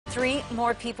3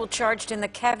 more people charged in the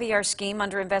caviar scheme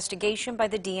under investigation by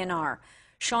the DNR.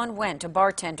 Sean Went, a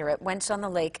bartender at Went's on the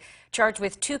Lake, charged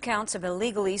with 2 counts of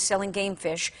illegally selling game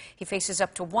fish. He faces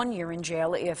up to 1 year in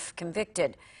jail if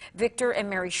convicted. Victor and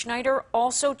Mary Schneider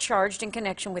also charged in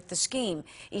connection with the scheme,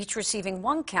 each receiving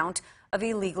 1 count of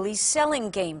illegally selling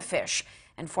game fish.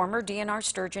 And former DNR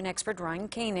sturgeon expert Ryan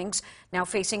Koenig's now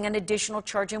facing an additional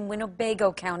charge in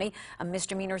Winnebago County, a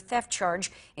misdemeanor theft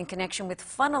charge in connection with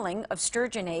funneling of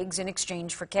sturgeon eggs in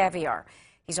exchange for caviar.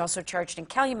 He's also charged in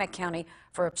Calumet County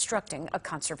for obstructing a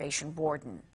conservation warden.